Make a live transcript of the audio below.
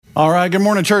All right, good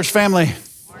morning, church family.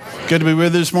 Good to be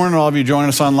with you this morning. All of you joining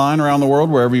us online around the world,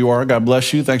 wherever you are, God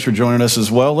bless you. Thanks for joining us as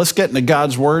well. Let's get into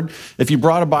God's Word. If you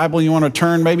brought a Bible, you want to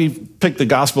turn, maybe pick the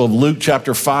Gospel of Luke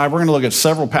chapter 5. We're going to look at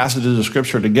several passages of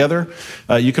Scripture together.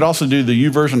 You could also do the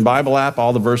YouVersion Bible app.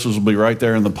 All the verses will be right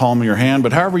there in the palm of your hand.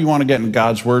 But however you want to get in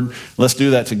God's Word, let's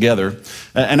do that together.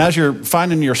 And as you're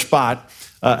finding your spot,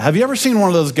 have you ever seen one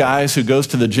of those guys who goes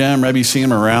to the gym? Maybe you see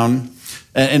him around.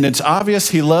 And it's obvious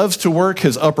he loves to work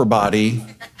his upper body,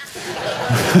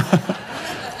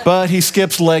 but he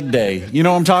skips leg day. You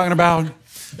know what I'm talking about?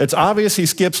 It's obvious he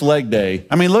skips leg day.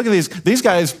 I mean, look at these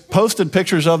guys posted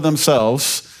pictures of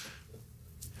themselves.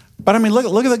 But I mean,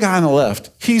 look at the guy on the left.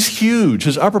 He's huge.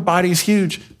 His upper body's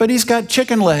huge, but he's got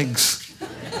chicken legs.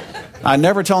 I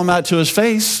never tell him that to his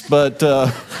face, but,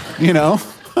 you know.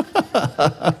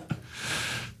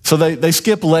 So they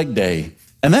skip leg day.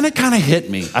 And then it kind of hit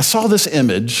me. I saw this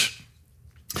image.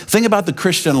 Think about the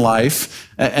Christian life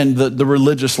and the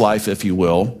religious life, if you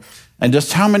will, and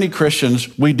just how many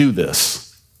Christians we do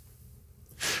this.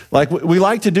 Like, we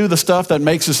like to do the stuff that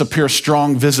makes us appear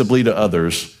strong visibly to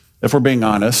others, if we're being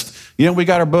honest. You know, we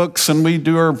got our books and we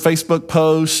do our Facebook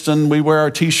posts and we wear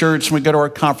our t-shirts and we go to our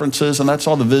conferences and that's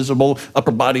all the visible upper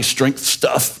body strength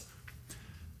stuff.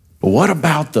 But what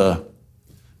about the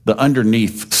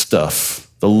underneath stuff?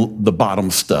 The bottom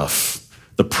stuff,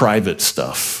 the private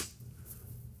stuff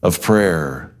of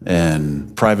prayer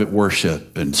and private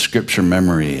worship and scripture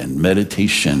memory and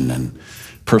meditation and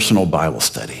personal Bible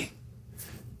study.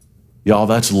 Y'all,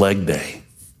 that's leg day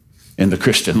in the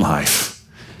Christian life.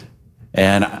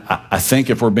 And I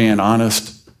think if we're being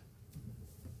honest,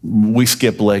 we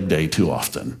skip leg day too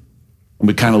often.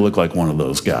 We kind of look like one of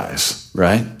those guys,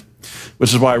 right?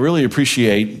 Which is why I really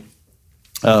appreciate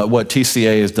what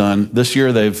TCA has done. This year,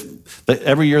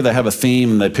 every year they have a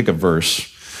theme and they pick a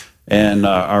verse. And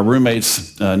our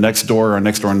roommates our next door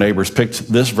neighbors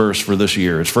picked this verse for this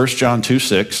year. It's 1 John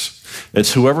 2:6.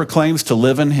 It's whoever claims to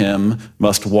live in him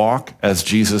must walk as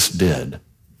Jesus did.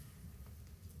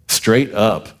 Straight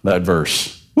up, that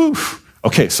verse. Woo.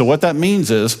 Okay, so what that means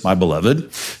is, my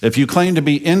beloved, if you claim to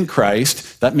be in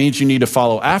Christ, that means you need to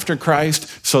follow after Christ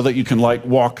so that you can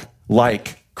walk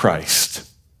like Christ.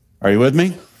 Are you with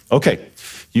me? Okay.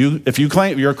 If you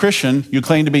claim you're a Christian, you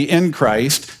claim to be in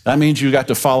Christ, that means you got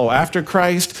to follow after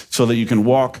Christ so that you can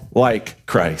walk like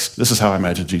Christ. This is how I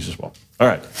imagine Jesus walked. All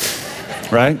right.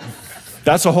 Right?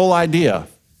 That's the whole idea.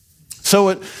 So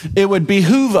it would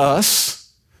behoove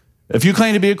us, if you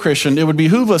claim to be a Christian, it would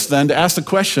behoove us then to ask the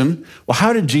question, well,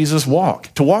 how did Jesus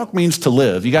walk? To walk means to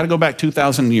live. You got to go back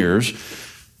 2,000 years.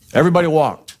 Everybody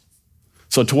walked.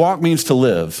 So to walk means to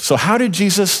live. So how did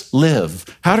Jesus live?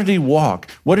 How did he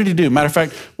walk? What did he do? Matter of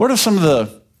fact, what are some of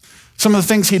the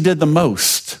things he did the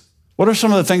most? What are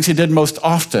some of the things he did most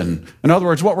often? In other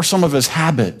words, what were some of his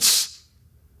habits?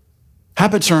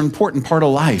 Habits are an important part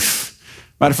of life.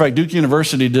 Matter of fact, Duke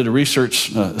University did a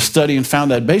research study and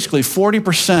found that basically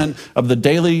 40% of the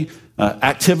daily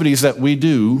activities that we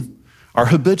do are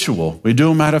habitual. We do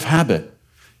them out of habit.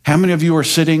 How many of you are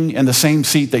sitting in the same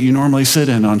seat that you normally sit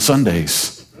in on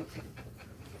Sundays?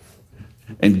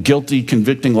 And guilty,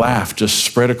 convicting laugh just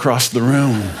spread across the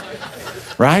room,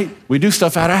 right? We do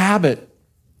stuff out of habit.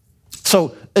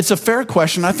 So it's a fair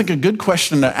question, I think a good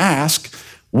question to ask.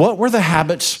 What were the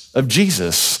habits of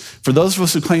Jesus? For those of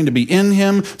us who claim to be in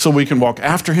him, so we can walk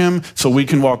after him, so we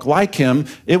can walk like him,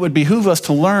 it would behoove us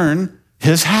to learn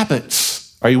his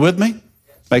habits. Are you with me?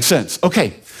 Makes sense.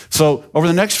 Okay. So over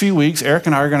the next few weeks, Eric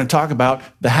and I are going to talk about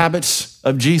the habits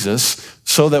of Jesus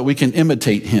so that we can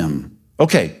imitate him.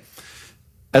 Okay,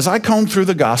 as I comb through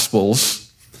the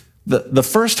Gospels, the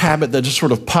first habit that just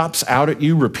sort of pops out at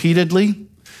you repeatedly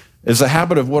is the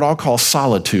habit of what I'll call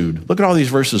solitude. Look at all these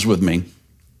verses with me.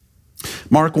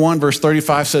 Mark 1, verse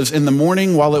 35 says, in the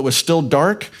morning while it was still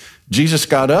dark, Jesus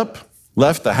got up,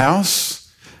 left the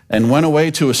house, and went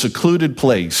away to a secluded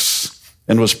place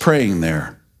and was praying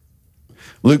there.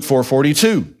 Luke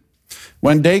 4:42.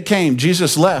 When day came,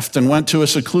 Jesus left and went to a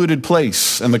secluded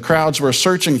place, and the crowds were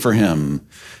searching for him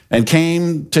and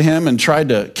came to him and tried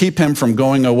to keep him from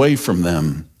going away from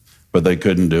them, but they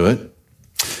couldn't do it.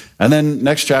 And then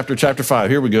next chapter 5,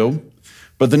 here we go.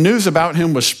 But the news about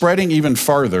him was spreading even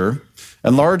farther,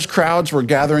 and large crowds were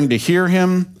gathering to hear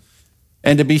him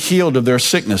and to be healed of their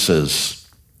sicknesses.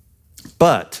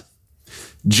 But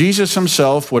Jesus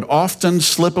himself would often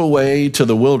slip away to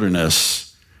the wilderness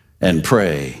and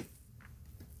pray.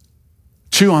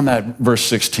 Chew on that verse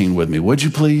 16 with me, would you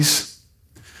please?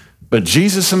 But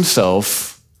Jesus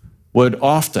himself would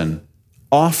often,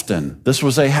 this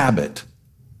was a habit.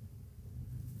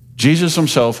 Jesus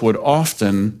himself would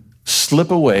often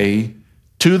slip away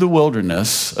to the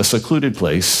wilderness, a secluded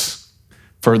place,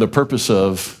 for the purpose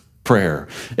of prayer.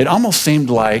 It almost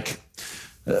seemed like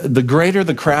the greater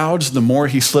the crowds, the more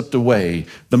he slipped away.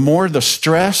 The more the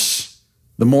stress,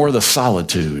 the more the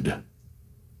solitude.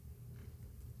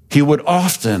 He would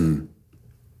often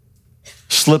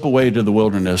slip away to the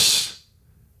wilderness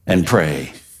and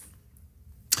pray.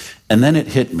 And then it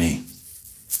hit me.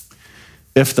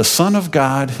 If the Son of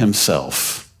God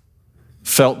himself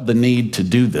felt the need to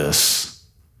do this,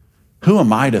 who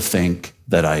am I to think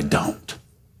that I don't?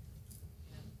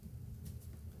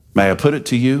 May I put it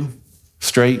to you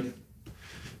straight?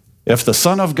 If the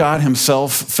Son of God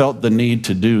himself felt the need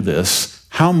to do this,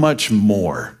 how much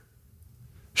more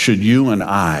should you and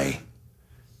I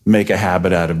make a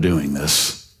habit out of doing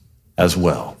this as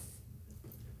well?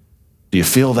 Do you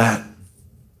feel that?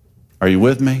 Are you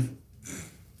with me?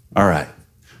 All right.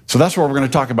 So that's what we're going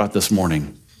to talk about this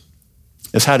morning,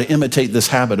 is how to imitate this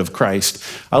habit of Christ.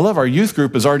 I love our youth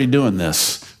group is already doing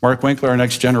this. Mark Winkler, our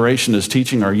next generation, is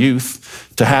teaching our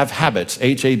youth to have habits,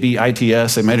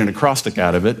 Habits. They made an acrostic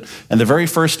out of it. And the very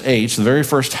first H, the very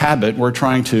first habit we're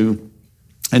trying to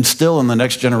instill in the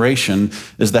next generation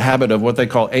is the habit of what they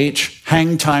call H,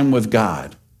 hang time with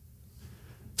God.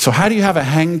 So how do you have a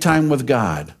hang time with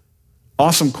God?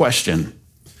 Awesome question.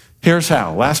 Here's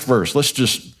how. Last verse. Let's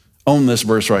just own this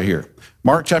verse right here.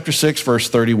 Mark chapter 6, verse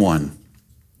 31.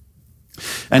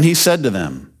 And he said to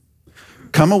them,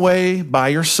 come away by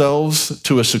yourselves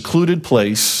to a secluded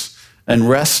place and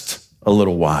rest a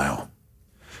little while.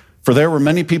 For there were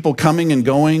many people coming and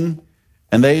going,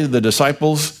 and they, the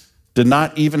disciples, did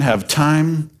not even have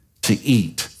time to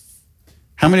eat.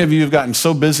 How many of you have gotten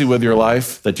so busy with your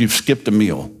life that you've skipped a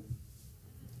meal?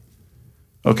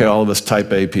 Okay, all of us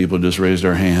type A people just raised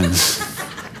our hands.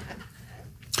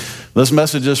 This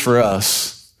message is for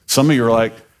us. Some of you are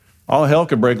like, all hell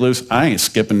could break loose. I ain't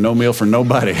skipping no meal for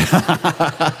nobody.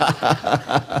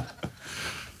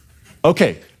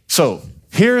 Okay, so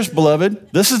here's,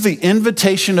 beloved, this is the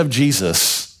invitation of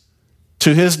Jesus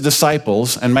to his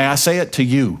disciples, and may I say it to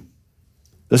you.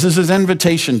 This is his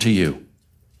invitation to you.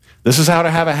 This is how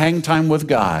to have a hang time with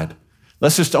God.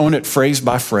 Let's just own it phrase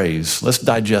by phrase. Let's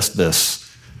digest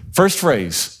this. First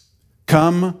phrase,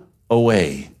 come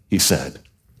away, he said.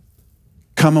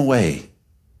 Come away.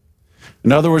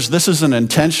 In other words, this is an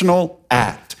intentional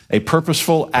act, a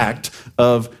purposeful act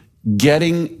of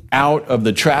getting out of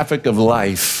the traffic of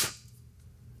life,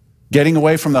 getting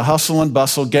away from the hustle and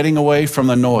bustle, getting away from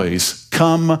the noise.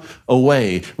 Come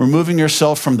away, removing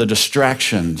yourself from the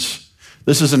distractions.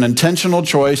 This is an intentional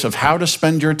choice of how to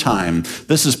spend your time.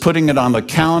 This is putting it on the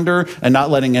calendar and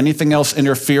not letting anything else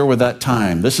interfere with that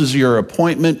time. This is your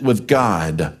appointment with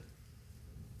God.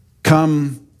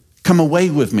 Come away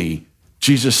with me,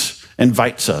 Jesus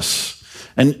invites us.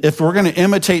 And if we're going to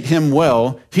imitate him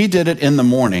well, he did it in the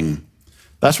morning.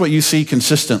 That's what you see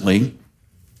consistently,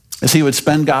 is he would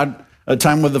spend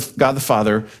time with God the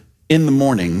Father in the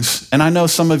mornings. And I know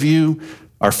some of you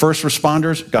are first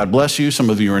responders. God bless you. Some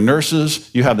of you are nurses.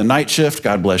 You have the night shift.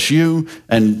 God bless you.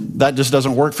 And that just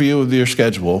doesn't work for you with your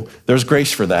schedule. There's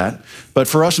grace for that. But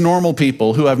for us normal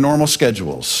people who have normal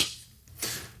schedules,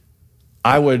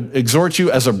 I would exhort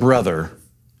you as a brother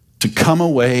to come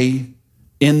away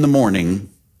in the morning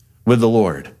with the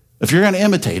Lord. If you're going to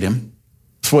imitate him,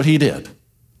 that's what he did.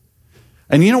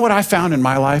 And you know what I found in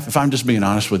my life, if I'm just being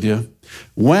honest with you?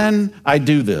 When I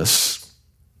do this,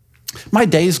 my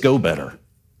days go better.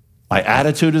 My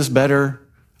attitude is better.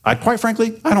 Quite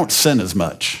frankly, I don't sin as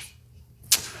much.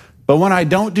 But when I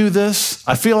don't do this,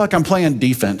 I feel like I'm playing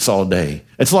defense all day.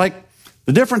 It's like,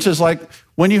 the difference is like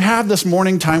when you have this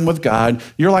morning time with God,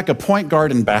 you're like a point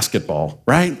guard in basketball,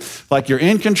 right? Like you're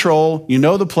in control, you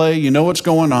know the play, you know what's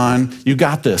going on, you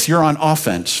got this, you're on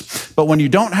offense. But when you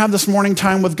don't have this morning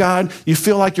time with God, you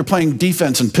feel like you're playing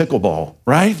defense in pickleball,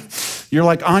 right? You're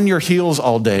like on your heels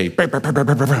all day.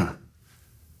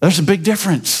 There's a big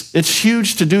difference. It's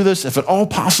huge to do this, if at all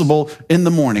possible, in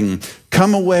the morning.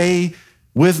 Come away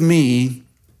with me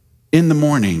in the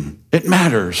morning. It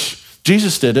matters.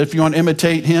 Jesus did it. If you want to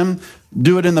imitate him,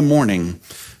 do it in the morning.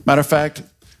 Matter of fact,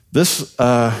 this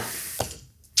God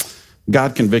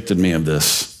convicted me of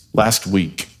this last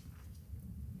week.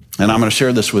 And I'm going to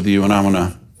share this with you, and I'm going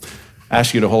to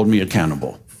ask you to hold me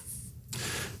accountable.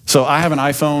 So I have an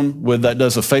iPhone that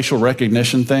does a facial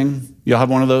recognition thing. Y'all have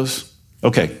one of those?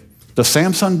 Okay. Does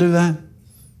Samsung do that?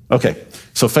 Okay.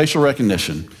 So facial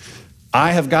recognition.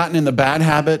 I have gotten in the bad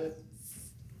habit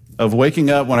of waking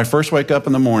up. When I first wake up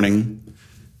in the morning,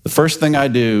 the first thing I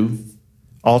do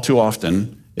all too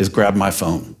often is grab my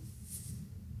phone.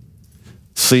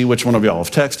 See which one of y'all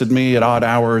have texted me at odd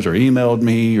hours or emailed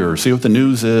me or see what the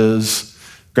news is.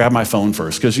 grab my phone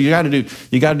first, because you got to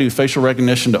do facial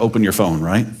recognition to open your phone,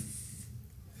 right?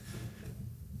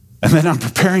 And then I'm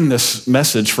preparing this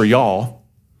message for y'all.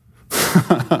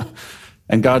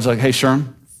 And God's like, hey,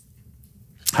 Sherm,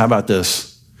 how about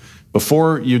this?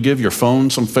 Before you give your phone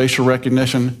some facial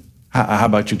recognition, how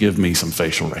about you give me some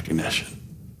facial recognition?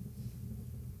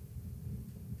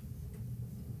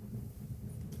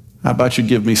 How about you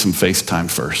give me some FaceTime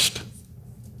first?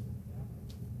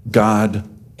 God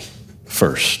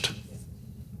first.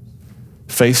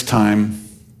 FaceTime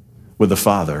with the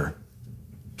Father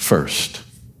first.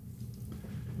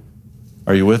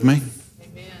 Are you with me?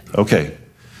 Amen. Okay.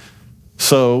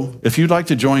 So if you'd like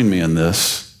to join me in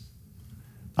this,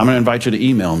 I'm going to invite you to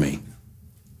email me.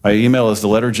 My email is the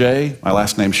letter J, my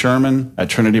last name Sherman, at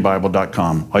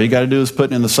trinitybible.com. All you got to do is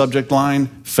put in the subject line,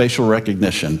 facial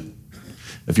recognition.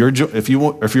 If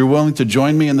you're willing to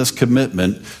join me in this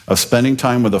commitment of spending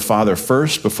time with the Father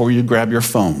first before you grab your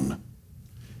phone,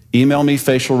 email me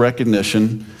facial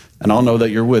recognition, and I'll know that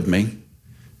you're with me.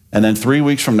 And then 3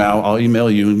 weeks from now, I'll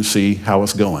email you and see how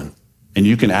it's going. And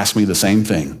you can ask me the same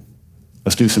thing.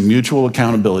 Let's do some mutual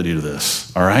accountability to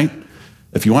this, all right?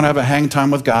 If you want to have a hang time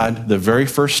with God, the very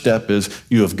first step is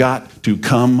you have got to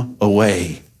come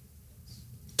away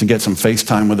to get some face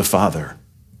time with the Father,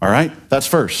 all right? That's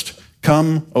first.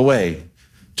 Come away,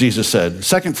 Jesus said.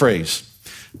 Second phrase,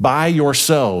 by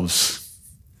yourselves.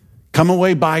 Come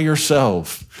away by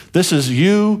yourself. This is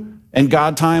you and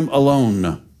God time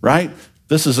alone, right?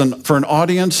 This is for an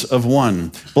audience of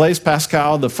one. Blaise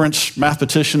Pascal, the French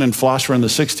mathematician and philosopher in the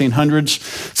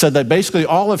 1600s, said that basically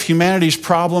all of humanity's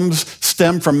problems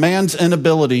stem from man's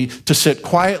inability to sit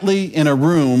quietly in a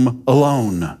room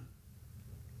alone.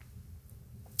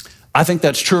 I think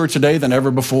that's truer today than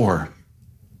ever before.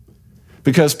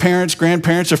 Because parents,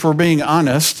 grandparents, if we're being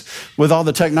honest, with all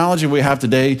the technology we have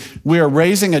today, we are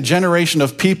raising a generation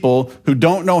of people who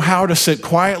don't know how to sit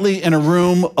quietly in a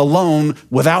room alone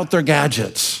without their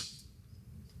gadgets.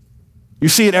 You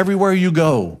see it everywhere you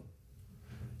go.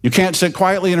 You can't sit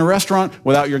quietly in a restaurant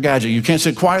without your gadget. You can't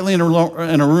sit quietly in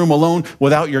a room alone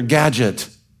without your gadget.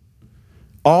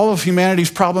 All of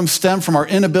humanity's problems stem from our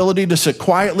inability to sit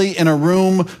quietly in a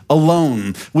room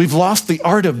alone. We've lost the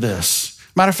art of this.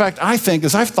 Matter of fact, I think,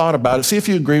 as I've thought about it, see if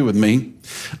you agree with me,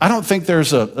 I don't think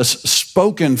there's a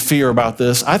spoken fear about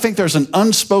this. I think there's an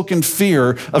unspoken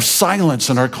fear of silence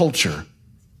in our culture.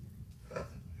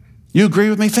 You agree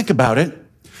with me? Think about it.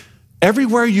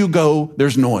 Everywhere you go,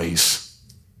 there's noise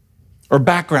or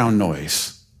background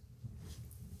noise.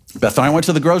 Beth and I went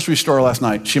to the grocery store last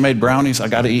night. She made brownies. I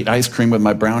got to eat ice cream with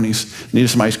my brownies. Needed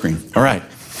some ice cream. All right.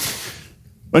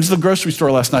 Went to the grocery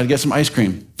store last night to get some ice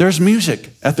cream. There's music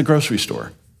at the grocery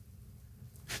store.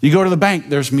 You go to the bank,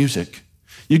 there's music.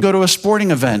 You go to a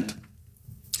sporting event.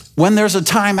 When there's a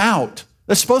timeout,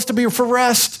 that's supposed to be for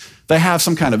rest. They have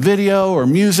some kind of video or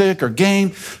music or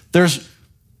game. There's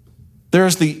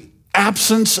the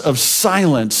absence of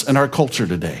silence in our culture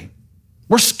today.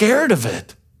 We're scared of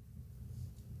it.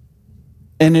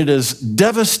 And it is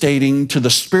devastating to the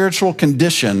spiritual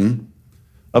condition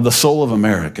of the soul of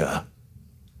America,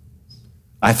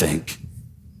 I think.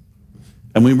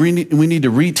 And we need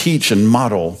to reteach and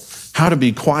model how to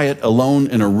be quiet alone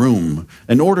in a room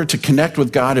in order to connect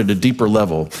with God at a deeper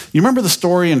level. You remember the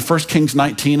story in 1 Kings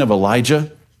 19 of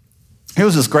Elijah? He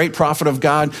was this great prophet of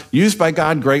God, used by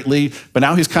God greatly, but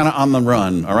now he's kind of on the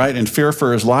run, all right, in fear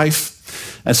for his life.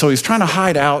 And so he's trying to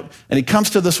hide out, and he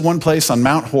comes to this one place on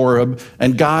Mount Horeb,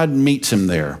 and God meets him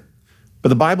there. But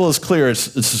the Bible is clear. It's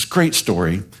this great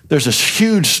story. There's this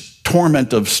huge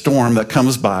torment of storm that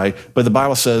comes by, but the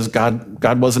Bible says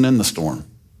God wasn't in the storm.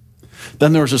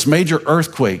 Then there was this major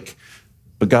earthquake,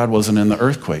 but God wasn't in the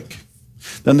earthquake.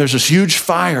 Then there's this huge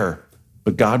fire,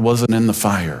 but God wasn't in the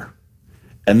fire.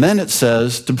 And then it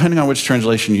says, depending on which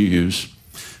translation you use,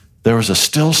 there was a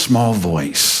still small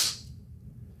voice,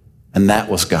 and that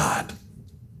was God.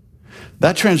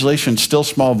 That translation, still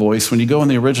small voice, when you go in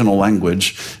the original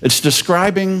language, it's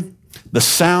describing the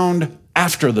sound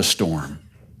after the storm.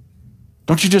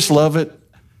 Don't you just love it?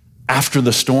 After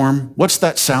the storm, what's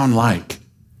that sound like?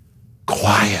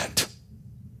 Quiet.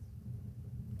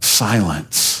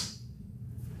 Silence.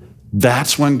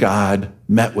 That's when God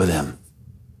met with him.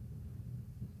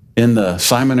 In the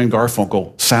Simon and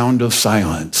Garfunkel Sound of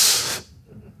Silence.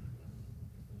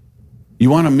 You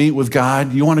want to meet with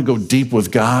God? You want to go deep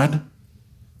with God?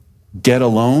 Get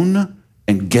alone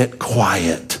and get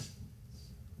quiet.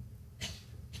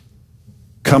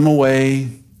 Come away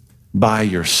by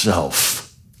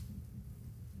yourself.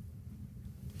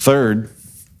 Third,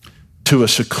 to a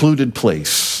secluded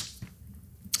place.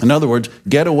 In other words,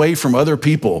 get away from other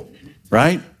people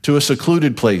right? To a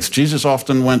secluded place. Jesus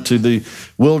often went to the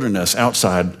wilderness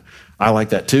outside. I like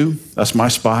that too. That's my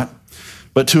spot.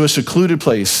 But to a secluded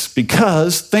place,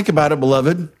 because, think about it,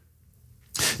 beloved,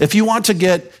 if you want to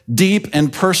get deep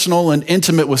and personal and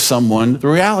intimate with someone, the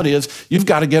reality is you've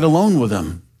got to get alone with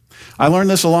them. I learned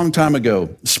this a long time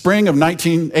ago, spring of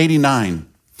 1989.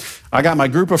 I got my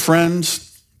group of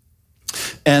friends,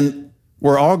 and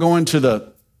we're all going to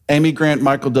the Amy Grant,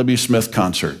 Michael W. Smith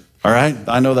concert, all right?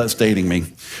 I know that's dating me.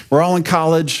 We're all in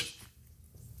college,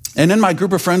 and in my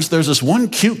group of friends, there's this one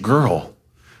cute girl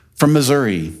from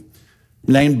Missouri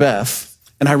named Beth,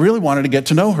 and I really wanted to get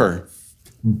to know her.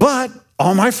 But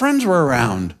all my friends were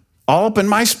around, all up in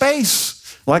my space.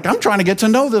 Like, I'm trying to get to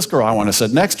know this girl. I want to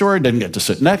sit next to her, didn't get to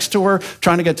sit next to her,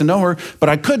 trying to get to know her, but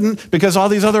I couldn't because all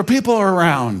these other people are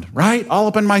around, right? All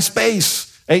up in my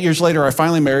space. 8 years later, I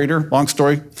finally married her. Long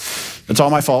story. It's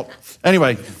all my fault.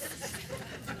 Anyway,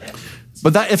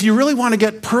 but that if you really want to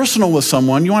get personal with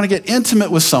someone, you want to get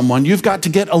intimate with someone, you've got to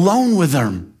get alone with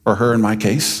them, or her in my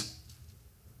case.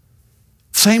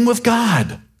 Same with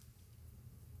God.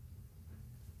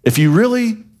 If you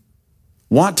really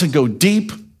want to go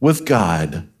deep with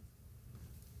God,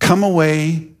 come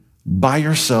away by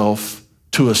yourself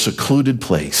to a secluded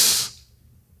place.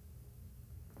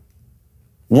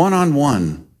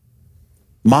 One-on-one,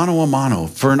 mano a mano,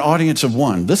 for an audience of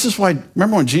one. This is why,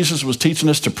 remember when Jesus was teaching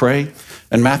us to pray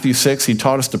in Matthew 6, he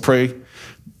taught us to pray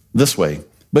this way.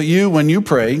 But you, when you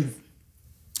pray,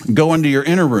 go into your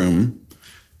inner room,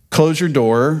 close your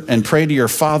door, and pray to your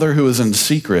Father who is in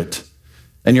secret.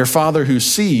 And your Father who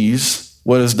sees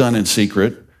what is done in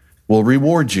secret will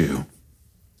reward you.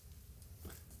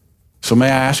 So may I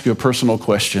ask you a personal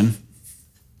question?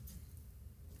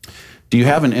 Do you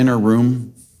have an inner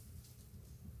room?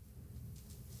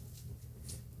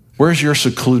 Where's your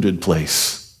secluded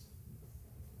place?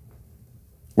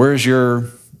 Where's your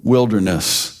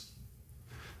wilderness?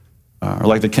 Or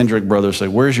like the Kendrick brothers say,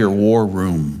 where's your war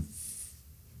room?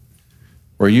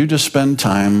 Where you just spend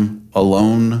time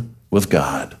alone with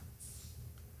God.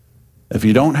 If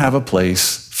you don't have a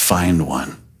place, find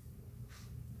one.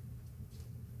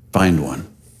 Find one.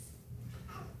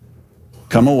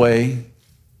 Come away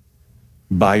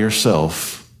by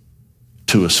yourself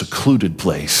to a secluded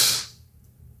place.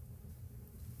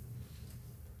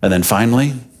 And then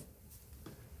finally,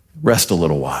 rest a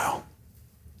little while.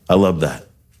 I love that.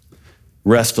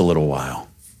 Rest a little while.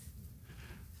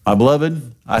 My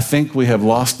beloved, I think we have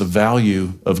lost the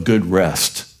value of good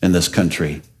rest in this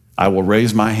country. I will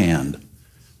raise my hand.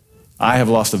 I have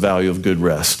lost the value of good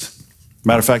rest.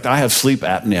 Matter of fact, I have sleep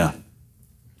apnea.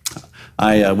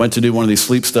 I went to do one of these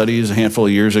sleep studies a handful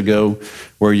of years ago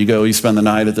where you spend the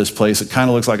night at this place. It kind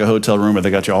of looks like a hotel room, but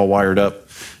they got you all wired up.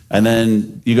 And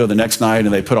then you go the next night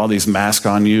and they put all these masks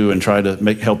on you and try to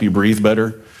help you breathe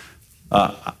better.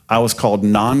 I was called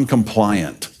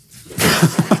non-compliant.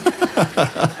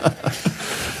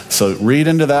 So read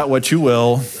into that what you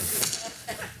will.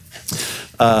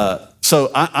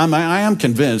 So I am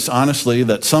convinced, honestly,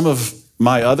 that some of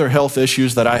my other health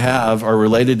issues that I have are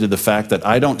related to the fact that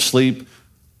I don't sleep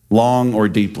long or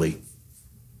deeply.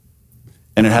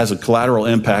 And it has a collateral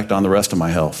impact on the rest of my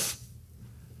health.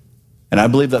 And I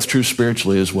believe that's true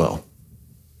spiritually as well.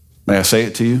 May I say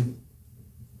it to you?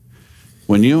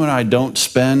 When you and I don't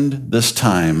spend this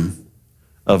time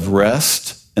of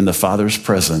rest in the Father's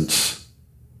presence,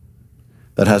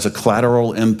 that has a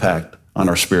collateral impact on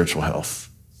our spiritual health.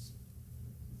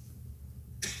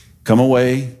 Come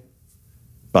away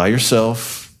by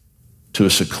yourself to a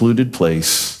secluded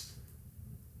place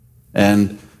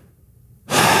and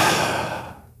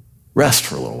rest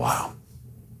for a little while.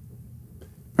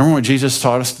 Remember when Jesus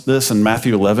taught us this in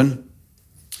Matthew 11?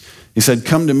 He said,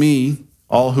 "Come to me,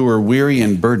 all who are weary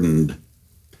and burdened,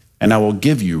 and I will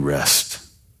give you rest."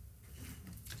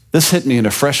 This hit me in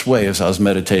a fresh way as I was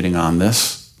meditating on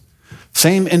this.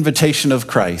 Same invitation of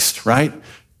Christ, right?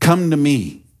 Come to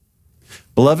me.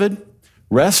 Beloved,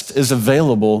 rest is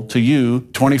available to you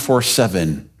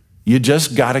 24/7. You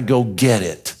just got to go get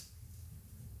it.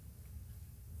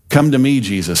 Come to me,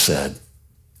 Jesus said.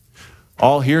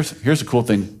 Here's a cool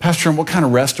thing. Pastor, what kind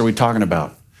of rest are we talking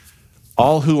about?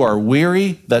 All who are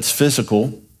weary, that's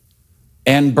physical,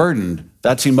 and burdened,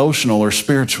 that's emotional or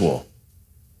spiritual.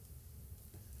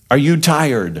 Are you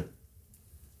tired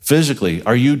physically?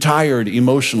 Are you tired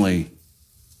emotionally?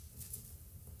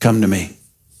 Come to me.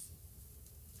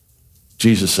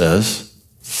 Jesus says,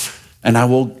 and I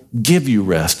will give you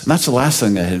rest. And that's the last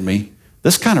thing that hit me.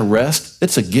 This kind of rest,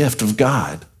 it's a gift of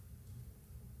God.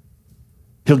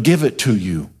 He'll give it to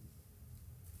you.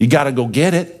 You got to go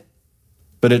get it,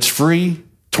 but it's free,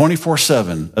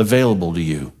 24/7, available to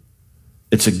you.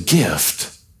 It's a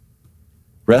gift.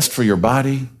 Rest for your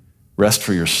body, rest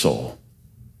for your soul.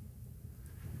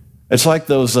 It's like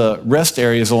those rest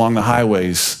areas along the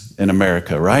highways in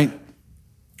America, right?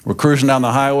 We're cruising down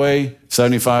the highway,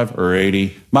 75 or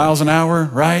 80 miles an hour,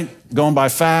 right? Going by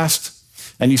fast.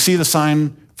 And you see the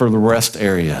sign for the rest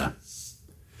area.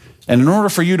 And in order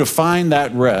for you to find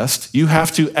that rest, you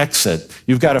have to exit.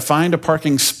 You've got to find a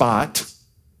parking spot.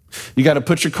 You got to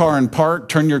put your car in park,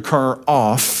 turn your car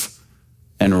off,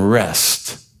 and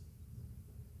rest.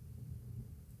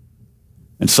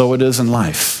 And so it is in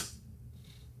life.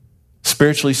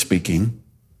 Spiritually speaking,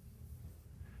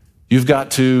 you've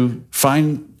got to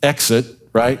find exit,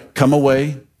 right? Come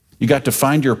away. You got to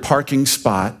find your parking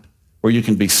spot where you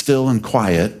can be still and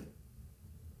quiet.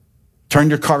 Turn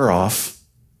your car off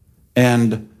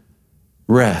and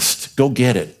rest. Go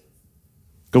get it.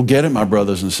 Go get it, my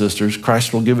brothers and sisters.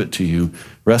 Christ will give it to you.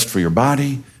 Rest for your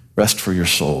body, rest for your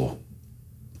soul.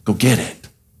 Go get it.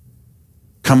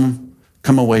 Come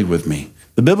away with me.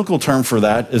 The biblical term for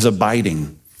that is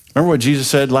abiding. Remember what Jesus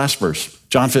said last verse,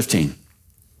 John 15.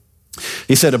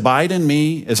 He said, abide in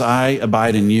me as I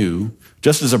abide in you.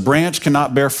 Just as a branch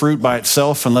cannot bear fruit by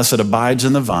itself unless it abides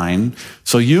in the vine,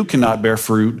 so you cannot bear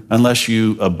fruit unless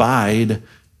you abide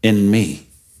in me.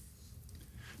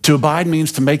 To abide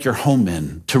means to make your home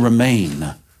in, to remain,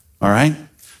 all right?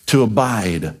 To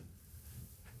abide.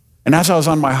 And as I was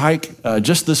on my hike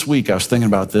just this week, I was thinking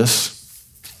about this,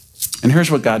 and here's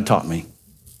what God taught me.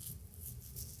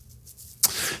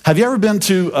 Have you ever been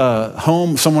to a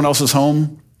home, someone else's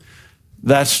home,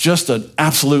 that's just an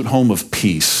absolute home of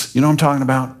peace? You know what I'm talking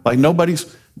about? Like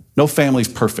no family's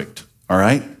perfect, all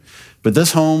right? But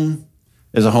this home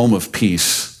is a home of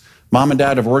peace. Mom and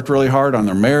dad have worked really hard on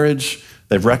their marriage.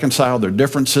 They've reconciled their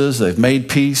differences. They've made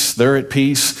peace. They're at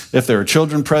peace. If there are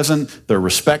children present, they're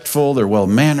respectful. They're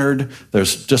well-mannered.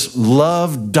 There's just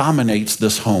love dominates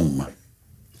this home.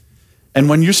 And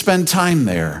when you spend time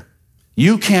there,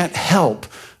 you can't help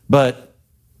but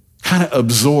kind of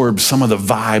absorb some of the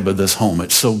vibe of this home.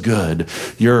 It's so good.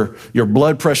 Your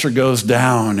blood pressure goes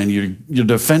down and your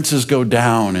defenses go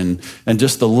down and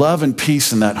just the love and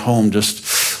peace in that home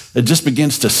it just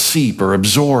begins to seep or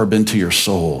absorb into your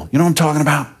soul. You know what I'm talking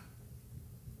about?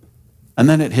 And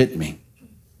then it hit me.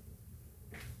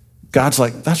 God's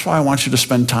like, that's why I want you to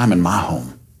spend time in my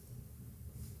home.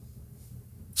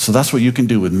 So that's what you can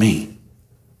do with me.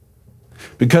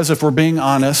 Because if we're being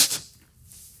honest,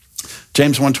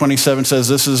 James 1:27 says,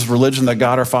 this is religion that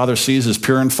God our Father sees as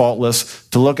pure and faultless,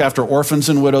 to look after orphans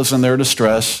and widows in their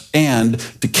distress, and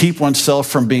to keep oneself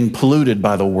from being polluted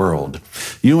by the world.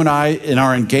 You and I, in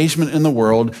our engagement in the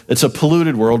world, it's a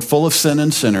polluted world full of sin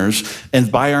and sinners,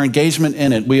 and by our engagement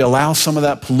in it, we allow some of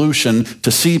that pollution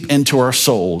to seep into our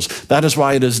souls. That is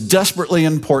why it is desperately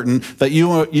important that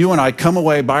you and I come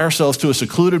away by ourselves to a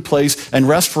secluded place and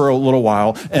rest for a little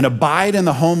while and abide in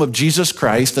the home of Jesus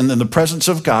Christ and in the presence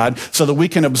of God, so that we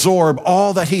can absorb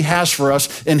all that he has for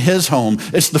us in his home.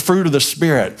 It's the fruit of the Spirit.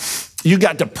 You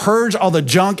got to purge all the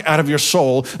junk out of your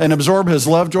soul and absorb his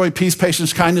love, joy, peace,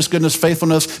 patience, kindness, goodness,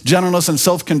 faithfulness, gentleness, and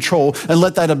self-control, and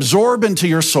let that absorb into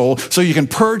your soul so you can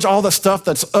purge all the stuff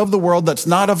that's of the world, that's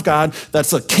not of God,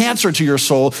 that's a cancer to your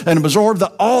soul, and absorb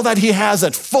all that he has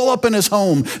that's full up in his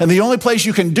home. And the only place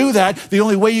you can do that, the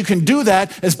only way you can do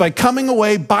that is by coming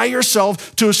away by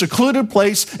yourself to a secluded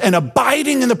place and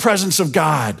abiding in the presence of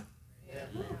God.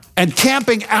 And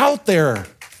camping out there.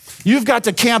 You've got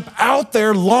to camp out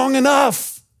there long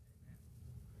enough.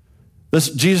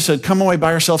 Jesus said, come away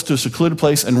by yourself to a secluded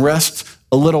place and rest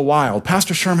a little while.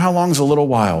 Pastor Sherm, how long is a little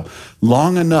while?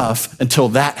 Long enough until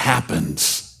that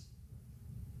happens.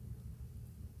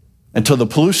 Until the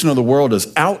pollution of the world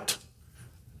is out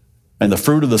and the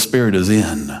fruit of the Spirit is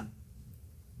in.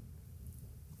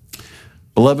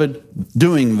 Beloved,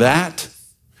 doing that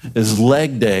is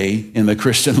leg day in the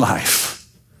Christian life.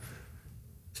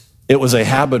 It was a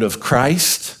habit of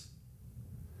Christ.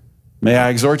 May I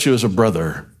exhort you as a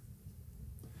brother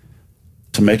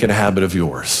to make it a habit of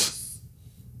yours.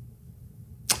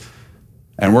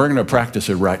 And we're going to practice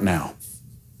it right now.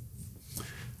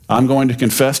 I'm going to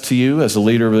confess to you as a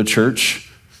leader of the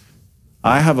church,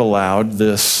 I have allowed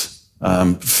this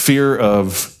fear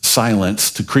of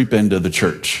silence to creep into the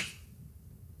church.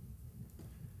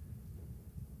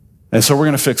 And so we're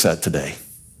going to fix that today.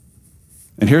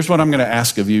 And here's what I'm going to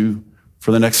ask of you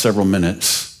for the next several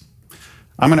minutes.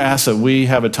 I'm going to ask that we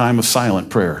have a time of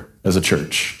silent prayer as a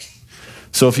church.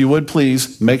 So if you would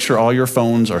please make sure all your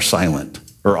phones are silent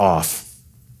or off,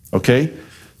 okay?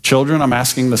 Children, I'm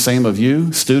asking the same of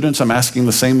you. Students, I'm asking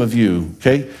the same of you,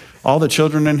 okay? All the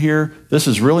children in here, this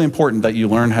is really important that you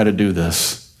learn how to do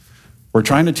this. We're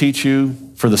trying to teach you,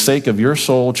 for the sake of your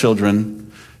soul,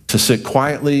 children, to sit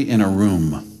quietly in a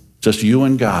room, just you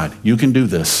and God. You can do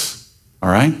this, all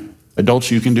right?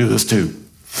 Adults, you can do this too.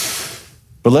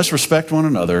 But let's respect one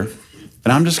another.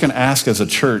 And I'm just going to ask as a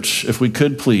church, if we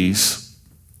could please,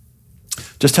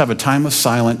 just have a time of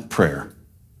silent prayer.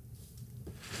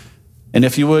 And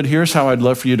if you would, here's how I'd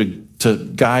love for you to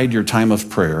guide your time of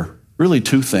prayer. Really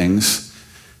two things,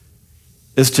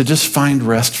 is to just find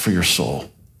rest for your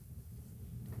soul.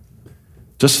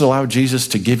 Just allow Jesus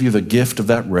to give you the gift of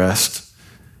that rest.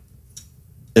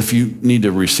 If you need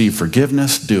to receive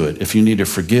forgiveness, do it. If you need to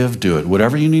forgive, do it.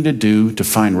 Whatever you need to do to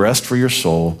find rest for your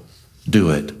soul, do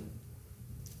it.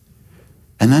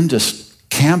 And then just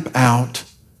camp out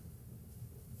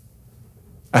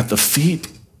at the feet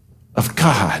of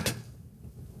God.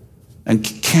 And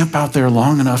camp out there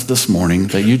long enough this morning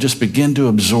that you just begin to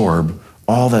absorb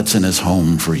all that's in his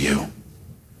home for you.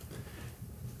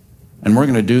 And we're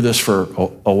going to do this for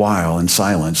a while in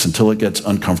silence until it gets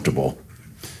uncomfortable.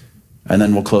 And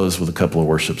then we'll close with a couple of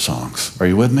worship songs. Are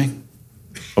you with me?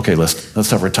 Okay, let's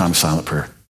have our time of silent prayer.